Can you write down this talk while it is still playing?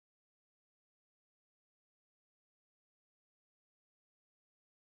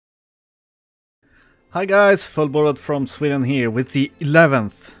Hi guys, Fullbordad from Sweden here with the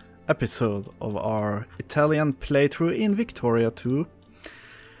 11th episode of our Italian playthrough in Victoria 2.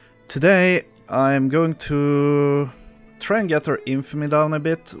 Today I'm going to try and get our infamy down a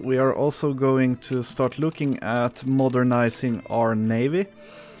bit. We are also going to start looking at modernizing our navy,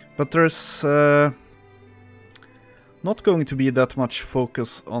 but there's not going to be that much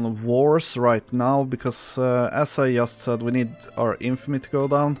focus on wars right now because as I just said, we need our infamy to go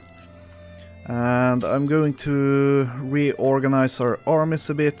down. And I'm going to reorganize our armies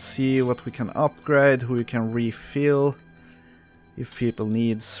a bit, see what we can upgrade, who we can refill, if people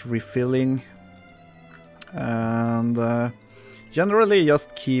needs refilling. And generally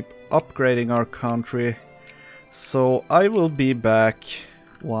just keep upgrading our country. So I will be back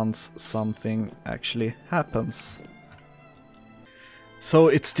once something actually happens. So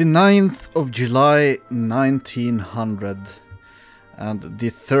it's the 9th of July 1900. And the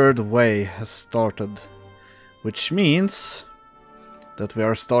third wave has started, which means that we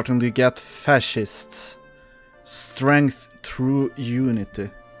are starting to get fascists. Strength through unity.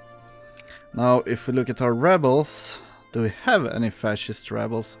 Now, if we look at our rebels, do we have any fascist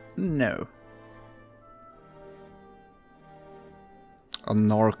rebels? No.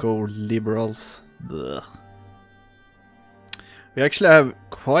 Anarcho-liberals. We actually have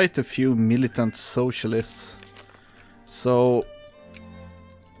quite a few militant socialists. So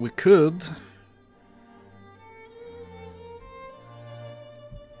we could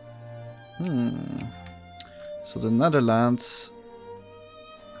So the Netherlands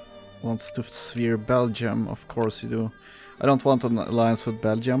wants to sphere Belgium, of course you do. I don't want an alliance with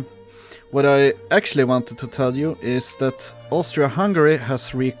Belgium. What I actually wanted to tell you is that Austria-Hungary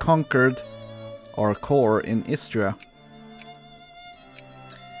has reconquered our core in Istria.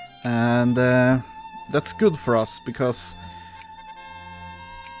 And that's good for us because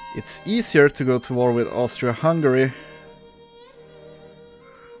it's easier to go to war with Austria-Hungary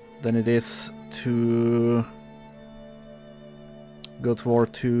than it is to go to war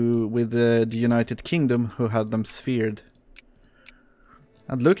with the United Kingdom, who had them sphered.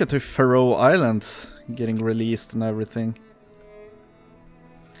 And look at the Faroe Islands getting released and everything.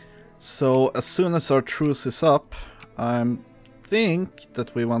 So as soon as our truce is up, I think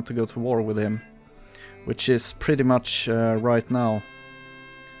that we want to go to war with him, which is pretty much right now.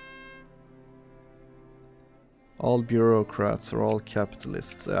 All bureaucrats are all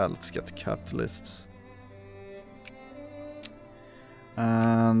capitalists. Yeah, let's get capitalists.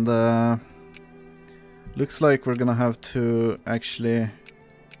 And looks like we're gonna have to actually...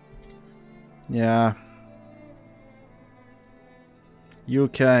 Yeah.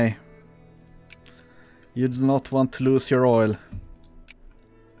 UK. You do not want to lose your oil.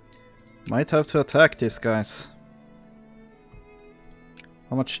 Might have to attack these guys.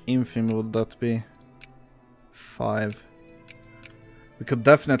 How much infamy would that be? 5. We could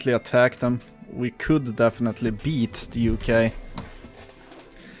definitely attack them. We could definitely beat the UK.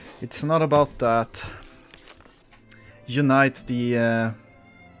 It's not about that. Unite the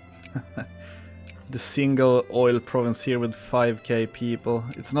the single oil province here with 5k people.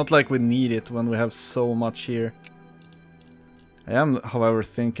 It's not like we need it when we have so much here. I am, however,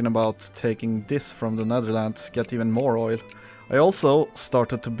 thinking about taking this from the Netherlands, get even more oil. I also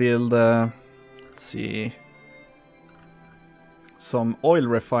started to build, let's see, some oil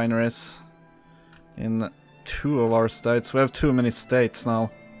refineries in 2 of our states. We have too many states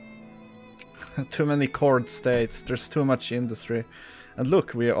now. Too many cord states. There's too much industry. And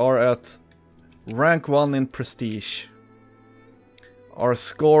look, we are at rank 1 in prestige. Our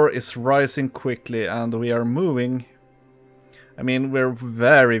score is rising quickly and we are moving. I mean, we're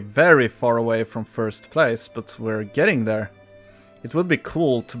very, very far away from first place, but we're getting there. It would be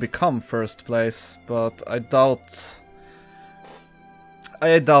cool to become first place, but I doubt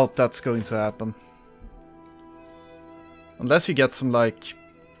that's going to happen. Unless you get some, like,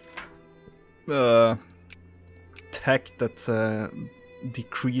 tech that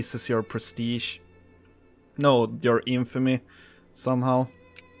decreases your prestige. No, your infamy, somehow.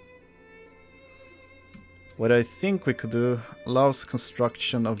 What I think we could do allows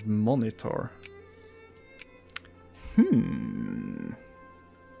construction of monitor.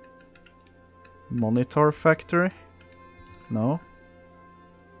 Monitor factory? No.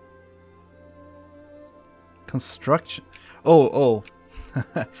 Construction. Oh.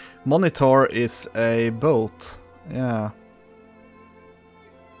 Monitor is a boat. Yeah.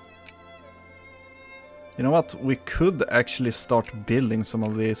 You know what? We could actually start building some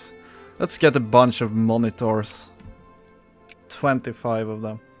of these. Let's get a bunch of monitors. 25 of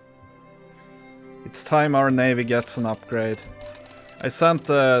them. It's time our navy gets an upgrade. I sent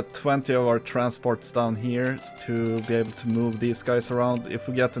 20 of our transports down here to be able to move these guys around if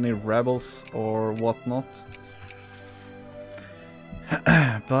we get any rebels or whatnot.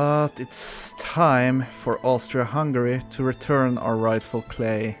 But it's time for Austria-Hungary to return our rightful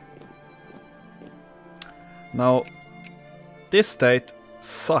clay. Now, this state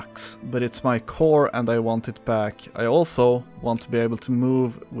sucks, but it's my core and I want it back. I also want to be able to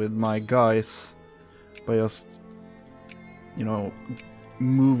move with my guys by just, you know,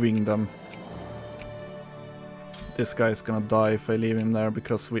 moving them. This guy's gonna die if I leave him there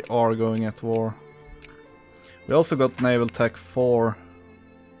because we are going at war. We also got Naval Tech 4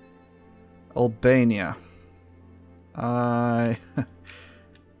 Albania.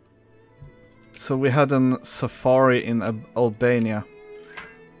 So we had a safari in Albania.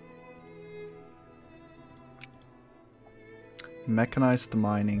 Mechanized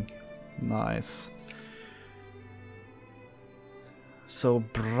mining. Nice. So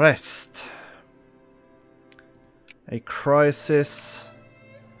Brest. A crisis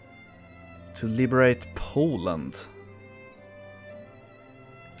to liberate Poland.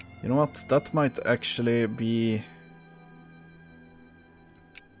 You know what? That might actually be...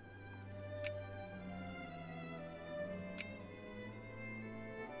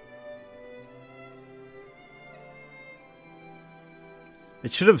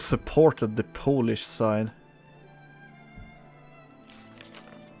 It should have supported the Polish side.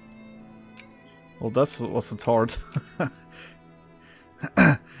 Well, that wasn't hard.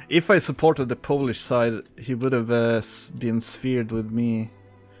 If I supported the Polish side, he would have been sphered with me.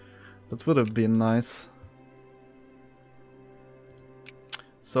 That would have been nice.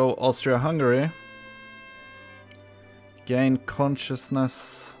 So, Austria-Hungary. Gain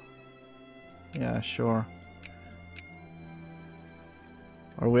consciousness. Yeah, sure.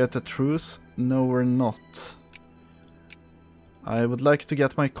 Are we at a truce? No, we're not. I would like to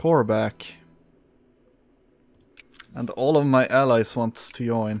get my core back. And all of my allies want to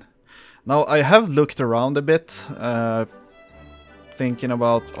join. Now, I have looked around a bit, thinking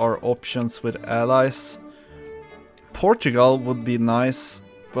about our options with allies. Portugal would be nice,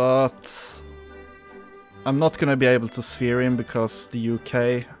 but I'm not gonna be able to sphere him because the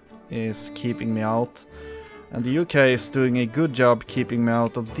UK is keeping me out. And the UK is doing a good job keeping me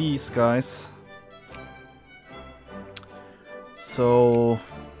out of these guys. So,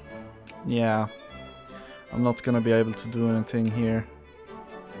 yeah. I'm not gonna be able to do anything here.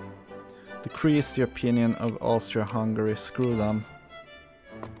 Decrease the opinion of Austria-Hungary. Screw them.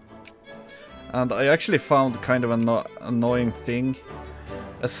 And I actually found kind of an annoying thing.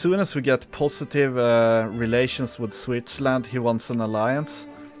 As soon as we get positive relations with Switzerland, he wants an alliance.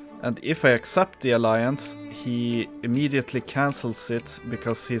 And if I accept the alliance, he immediately cancels it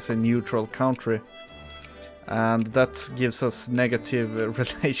because he's a neutral country. And that gives us negative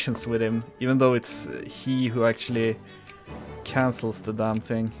relations with him, even though it's he who actually cancels the damn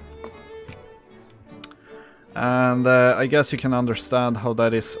thing. And I guess you can understand how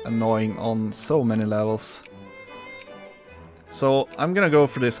that is annoying on so many levels. So I'm gonna go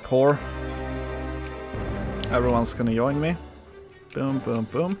for this core. Everyone's gonna join me. Boom, boom,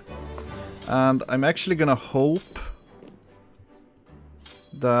 boom. And I'm actually gonna hope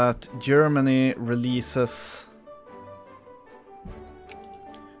that Germany releases...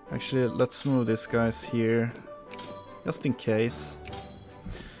 Actually, let's move these guys here, just in case.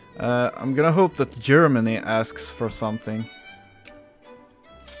 I'm gonna hope that Germany asks for something.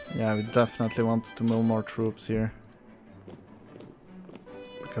 Yeah, we definitely want to move more troops here.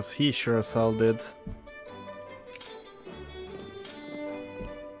 Because he sure as hell did.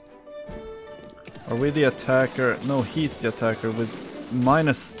 Are we the attacker? No, he's the attacker with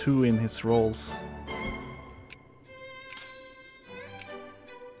 -2 in his rolls.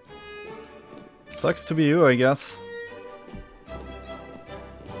 Sucks to be you, I guess.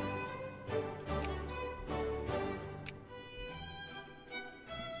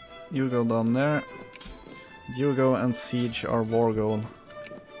 You go down there. You go and siege our war goal.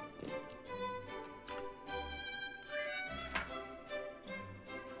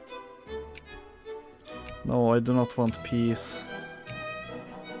 No, I do not want peace.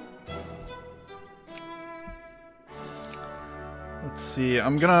 Let's see,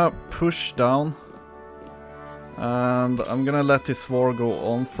 I'm gonna push down. And I'm gonna let this war go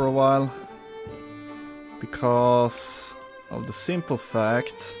on for a while. Because of the simple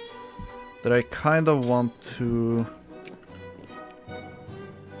fact that I kind of want to...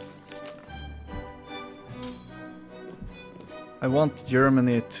 I want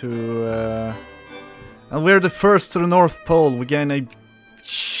Germany to... And we're the first to the North Pole. We gain a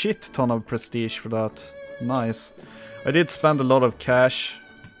shit ton of prestige for that. Nice. I did spend a lot of cash.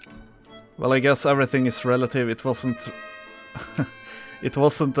 Well, I guess everything is relative. It wasn't... it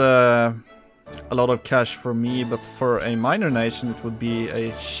wasn't a lot of cash for me, but for a minor nation it would be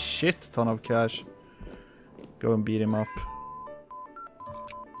a shit ton of cash. Go and beat him up.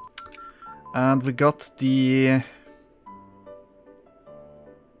 And we got the...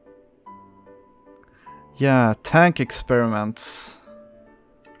 yeah, tank experiments.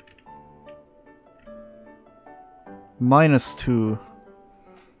 -2.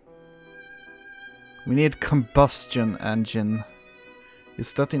 We need combustion engine.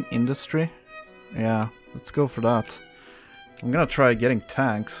 Is that in industry? Yeah, let's go for that. I'm gonna try getting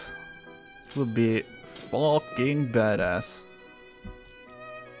tanks. It would be fucking badass.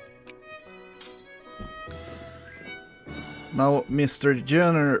 Now, Mr.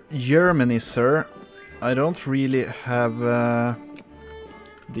 Germany, sir, I don't really have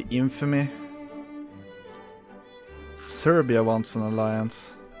the infamy. Serbia wants an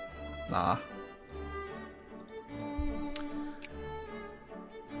alliance. Nah.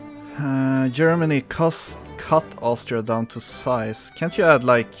 Germany cut Austria down to size. Can't you add,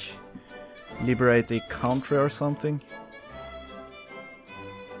 like, liberate a country or something?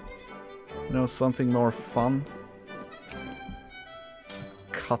 You know, something more fun?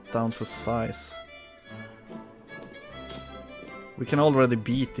 Cut down to size. We can already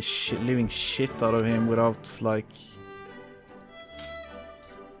beat the living shit out of him without, like,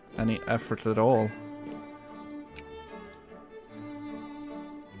 any effort at all.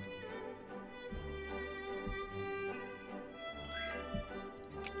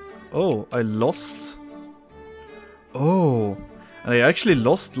 Oh, I lost. Oh, and I actually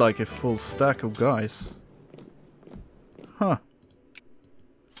lost like a full stack of guys. Huh.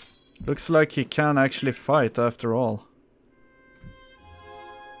 Looks like he can actually fight after all.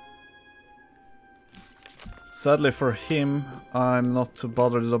 Sadly for him, I'm not too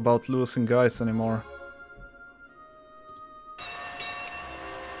bothered about losing guys anymore.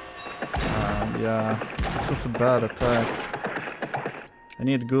 Yeah, this was a bad attack. I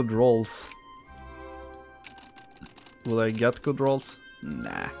need good rolls. Will I get good rolls?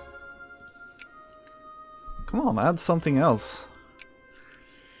 Nah. Come on, add something else.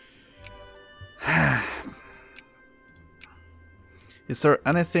 Is there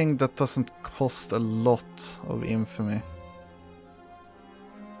anything that doesn't cost a lot of infamy?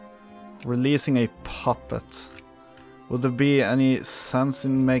 Releasing a puppet. Would there be any sense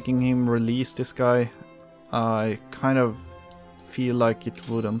in making him release this guy? I kind of feel like it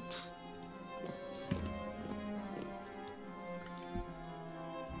wouldn't.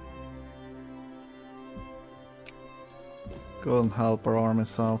 Go and help our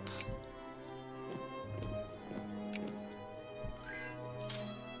armies out.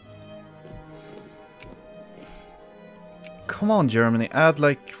 Come on, Germany, add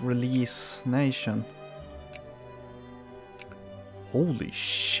like release nation. Holy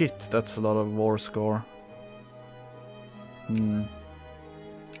shit, that's a lot of war score.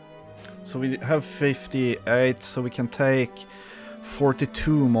 So we have 58, so we can take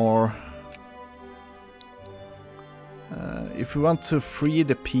 42 more. If we want to free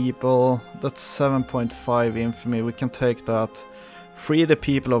the people, that's 7.5 infamy, we can take that. Free the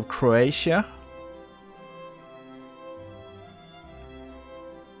people of Croatia.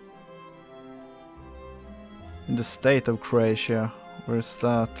 In the state of Croatia, where is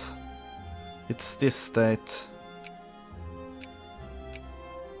that? It's this state.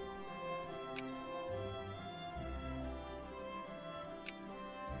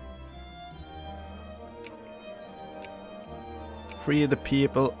 Free the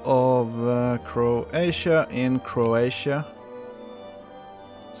people of Croatia in Croatia.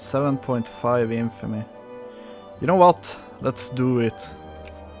 7.5 infamy. You know what? Let's do it.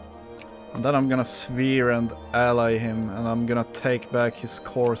 And then I'm gonna sphere and ally him, and I'm gonna take back his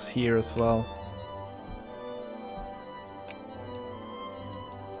course here as well.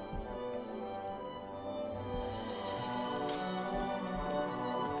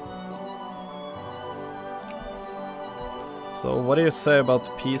 So what do you say about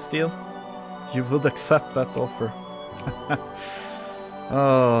the peace deal? You would accept that offer.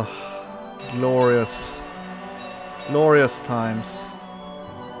 Oh, glorious. Glorious times.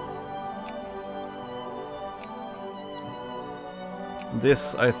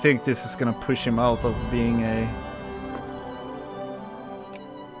 This, I think this is gonna push him out of being a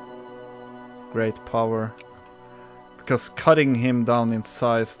great power. Because cutting him down in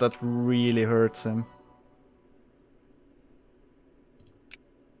size, that really hurts him.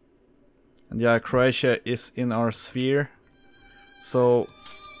 And yeah, Croatia is in our sphere. So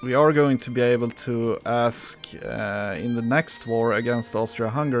we are going to be able to ask in the next war against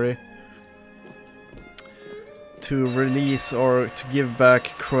Austria-Hungary to release or to give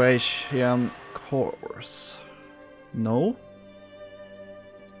back Croatian cores. No?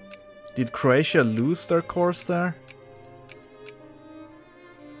 Did Croatia lose their cores there?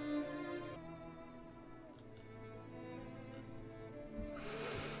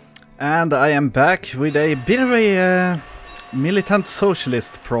 And I am back with a bit of a militant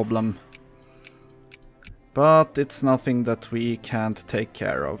socialist problem. But it's nothing that we can't take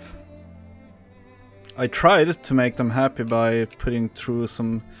care of. I tried to make them happy by putting through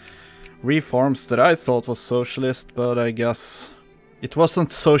some reforms that I thought was socialist, but I guess it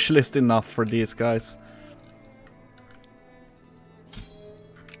wasn't socialist enough for these guys.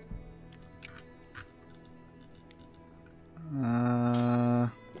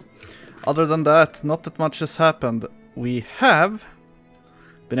 Other than that, not that much has happened. We have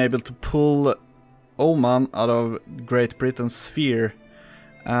been able to pull Oman out of Great Britain's sphere,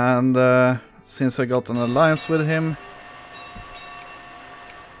 and since I got an alliance with him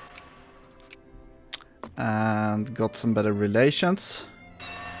and got some better relations,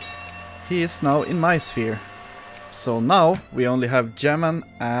 he is now in my sphere. So now we only have Yemen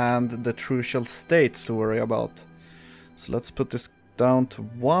and the Trucial States to worry about. So let's put this down to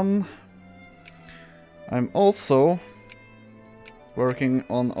 1. I'm also working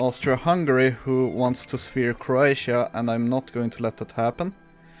on Austria-Hungary, who wants to sphere Croatia, and I'm not going to let that happen.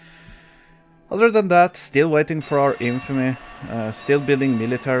 Other than that, still waiting for our infamy, still building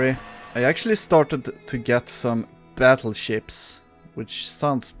military. I actually started to get some battleships, which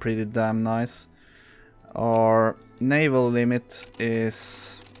sounds pretty damn nice. Our naval limit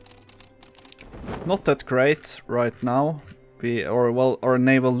is not that great right now. Our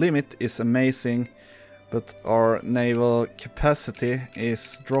naval limit is amazing, but our naval capacity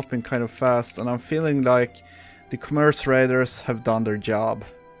is dropping kind of fast, and I'm feeling like the commerce raiders have done their job.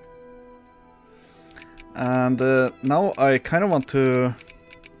 And now I kind of want to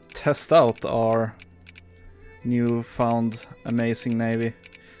test out our newfound amazing navy.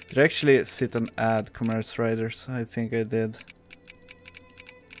 Did I actually sit and add commerce raiders? I think I did.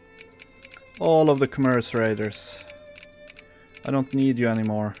 All of the commerce raiders. I don't need you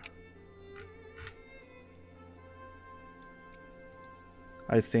anymore.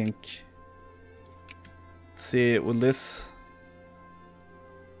 I think. See, will this...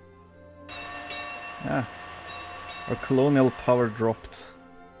 Yeah. Our colonial power dropped.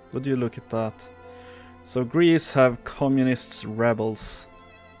 Would you look at that? So Greece have communist rebels.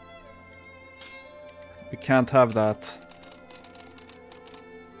 We can't have that.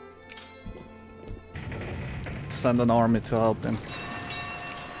 Send an army to help him.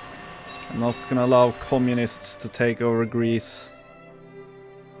 I'm not gonna allow communists to take over Greece.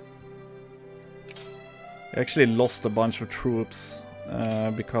 We actually lost a bunch of troops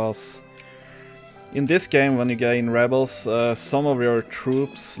because in this game, when you gain rebels, some of your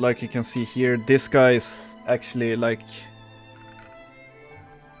troops, like you can see here, this guy is actually like...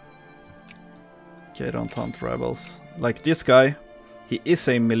 Okay, don't hunt rebels. Like this guy, he is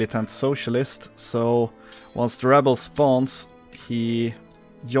a militant socialist, so once the rebel spawns, he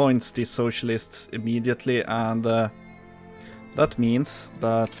joins the socialists immediately, and that means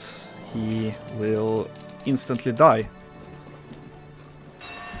that he will instantly die.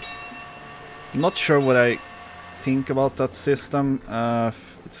 I'm not sure what I think about that system.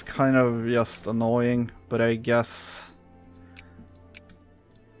 It's kind of just annoying, but I guess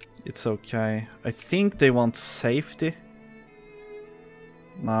it's okay. I think they want safety.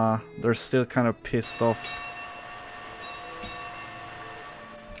 Nah, they're still kind of pissed off.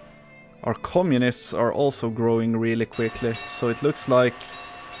 Our communists are also growing really quickly, so it looks like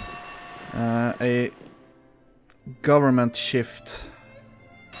a government shift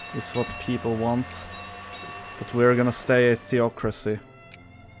is what people want, but we're gonna stay a theocracy.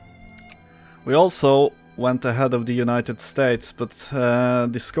 We also went ahead of the United States, but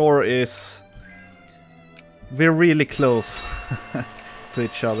the score is... We're really close to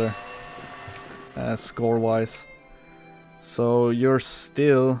each other, score-wise. So you're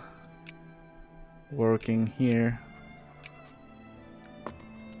still working here.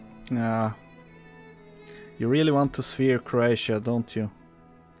 Yeah. You really want to sphere Croatia, don't you?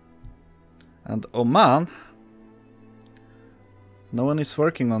 And Oman? No one is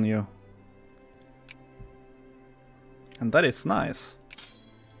working on you. And that is nice.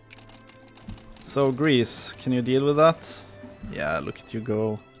 So Greece, can you deal with that? Yeah, look at you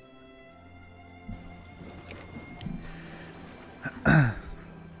go.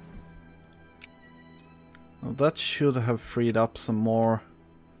 Well, that should have freed up some more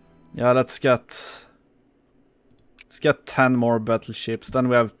Yeah, let's get 10 more battleships. Then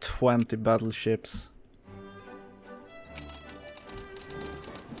we have 20 battleships.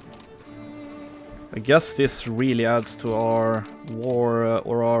 I guess this really adds to our war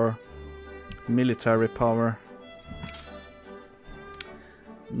or our military power.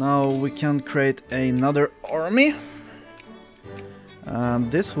 Now we can create another army.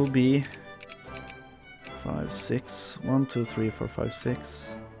 And this will be 5, 6. 1, 2, 3, 4, 5,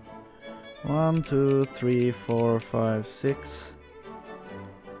 6. 1, 2, 3, 4, 5, 6.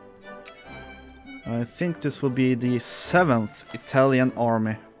 I think this will be the 7th Italian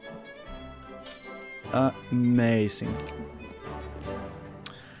army. Amazing.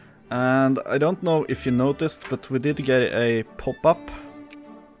 And I don't know if you noticed, but we did get a pop-up.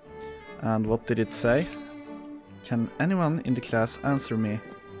 And what did it say? Can anyone in the class answer me?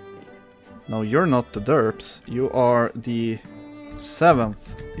 No, you're not the derps. You are the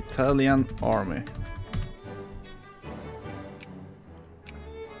 7th Italian army.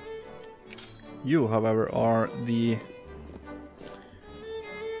 You, however, are the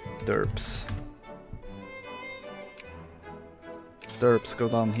derps. Derps go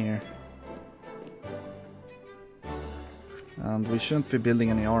down here. And we shouldn't be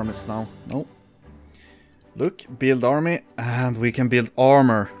building any armies now. No. Look, build army, and we can build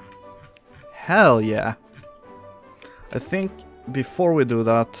armor. Hell yeah. I think before we do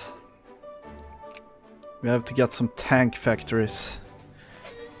that, we have to get some tank factories.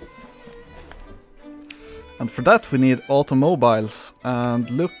 And for that we need automobiles. And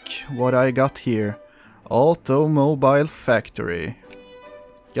look what I got here. Automobile factory.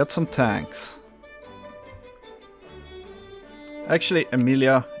 Get some tanks. Actually,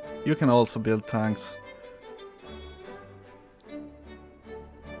 Emilia, you can also build tanks.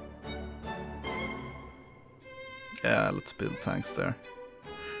 Yeah, let's build tanks there.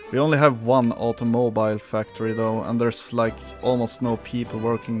 We only have one automobile factory though, and there's like almost no people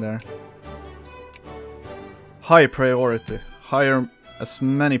working there. High priority. Hire as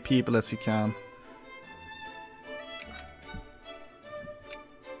many people as you can.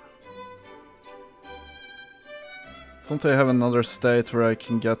 Don't I have another state where I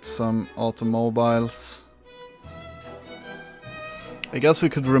can get some automobiles? I guess we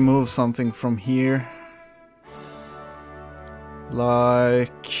could remove something from here.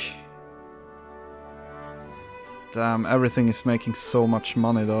 Like... Damn, everything is making so much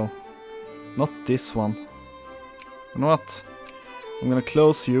money though. Not this one. You know what? I'm gonna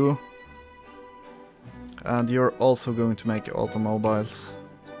close you. And you're also going to make automobiles.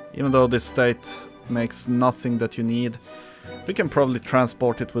 Even though this state makes nothing that you need, we can probably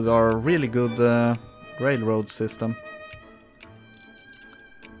transport it with our really good railroad system.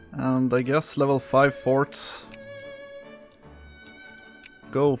 And I guess level 5 forts.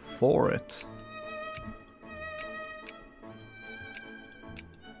 Go for it.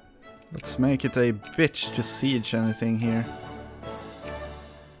 Let's make it a bitch to siege anything here.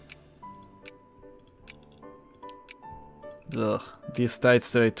 Ugh, these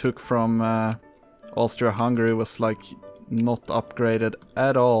states that I took from Austria-Hungary was like not upgraded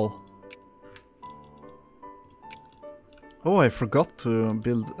at all. Oh, I forgot to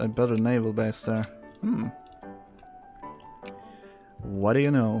build a better naval base there. What do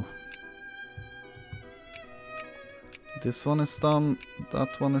you know? This one is done,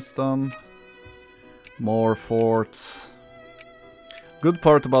 that one is done. More forts. Good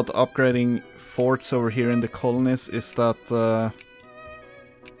part about upgrading forts over here in the colonies is that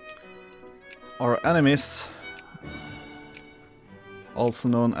our enemies, also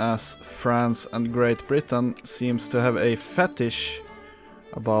known as France and Great Britain, seems to have a fetish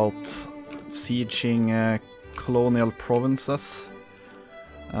about sieging colonial provinces.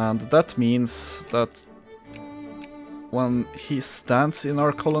 And that means that when he stands in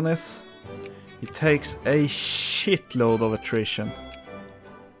our colonies, he takes a shitload of attrition.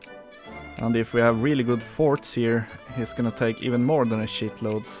 And if we have really good forts here, he's gonna take even more than a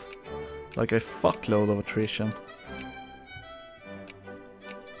shitload. Like a fuckload of attrition.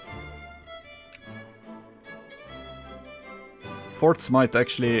 Forts might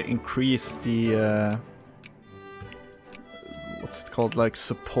actually increase the what's it called, like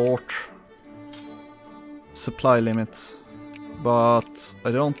supply limit, but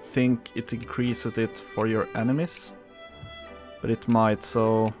I don't think it increases it for your enemies, but it might,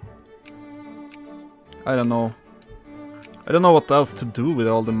 so I don't know. I don't know what else to do with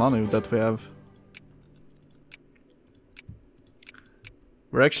all the money that we have.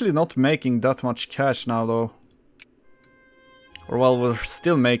 We're actually not making that much cash now though. Or well, we're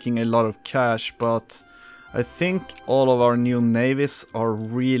still making a lot of cash, but I think all of our new navies are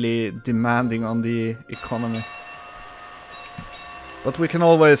really demanding on the economy. But we can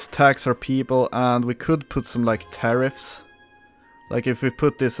always tax our people, and we could put some like tariffs. Like if we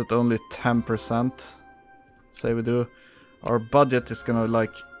put this at only 10%, say we do, our budget is gonna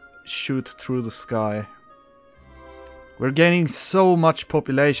like shoot through the sky. We're gaining so much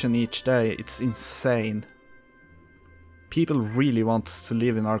population each day, it's insane. People really want to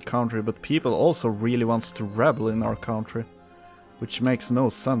live in our country, but people also really want to rebel in our country. Which makes no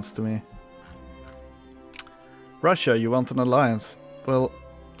sense to me. Russia, you want an alliance? Well,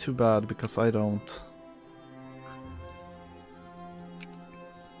 too bad, because I don't.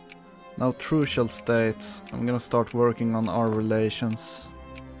 Now, Trucial States. I'm gonna start working on our relations.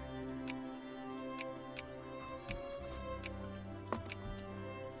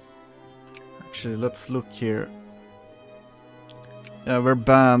 Actually, let's look here. Yeah, we're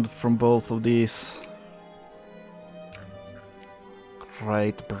banned from both of these.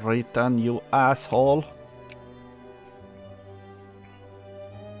 Great Britain, you asshole.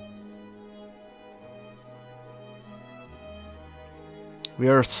 We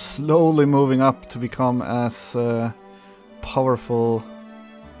are slowly moving up to become as powerful.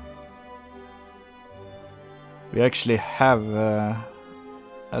 We actually have a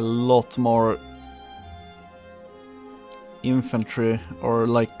lot more infantry or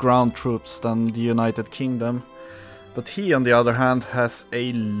like ground troops than the United Kingdom. But he, on the other hand, has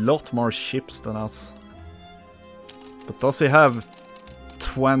a lot more ships than us. But does he have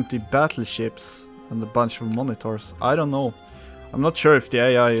 20 battleships and a bunch of monitors? I don't know. I'm not sure if the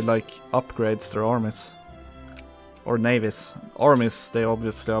AI like upgrades their armies. Or navies. Armies they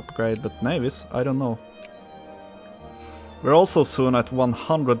obviously upgrade, but navies, I don't know. We're also soon at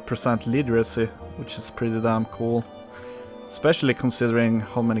 100% literacy, which is pretty damn cool. Especially considering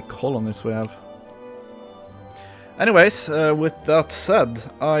how many colonies we have. Anyways, with that said,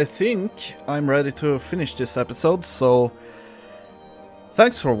 I think I'm ready to finish this episode, so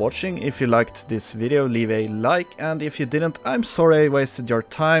thanks for watching. If you liked this video, leave a like, and if you didn't, I'm sorry I wasted your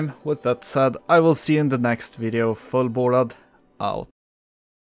time. With that said, I will see you in the next video. Fullbordad out.